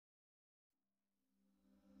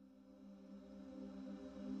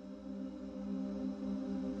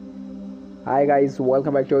Hi guys,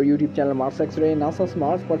 welcome back to our YouTube channel Mars Xray. NASA's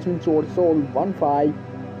Mars Pursuit Soul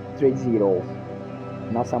 1530.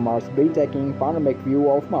 NASA Mars Breathtaking Panoramic View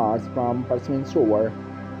of Mars from Perseverance Rover.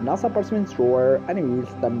 NASA Perseverance Rover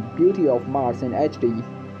animates the beauty of Mars in HD.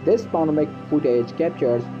 This panoramic footage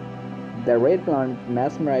captures the red planet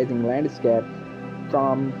mesmerizing landscape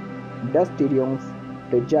from dusty dunes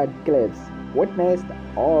to jagged cliffs. Witness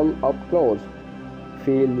all up close.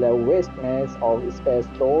 Feel the vastness of space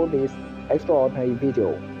through this extraordinary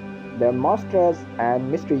video. The monsters and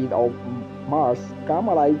mysteries of Mars come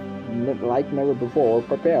alive like never before,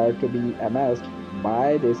 prepared to be amazed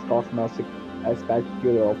by this cosmic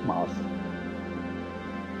spectacle of Mars.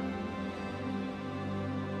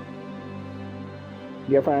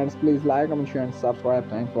 Dear friends, please like, comment, share, and subscribe.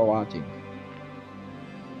 Thanks for watching.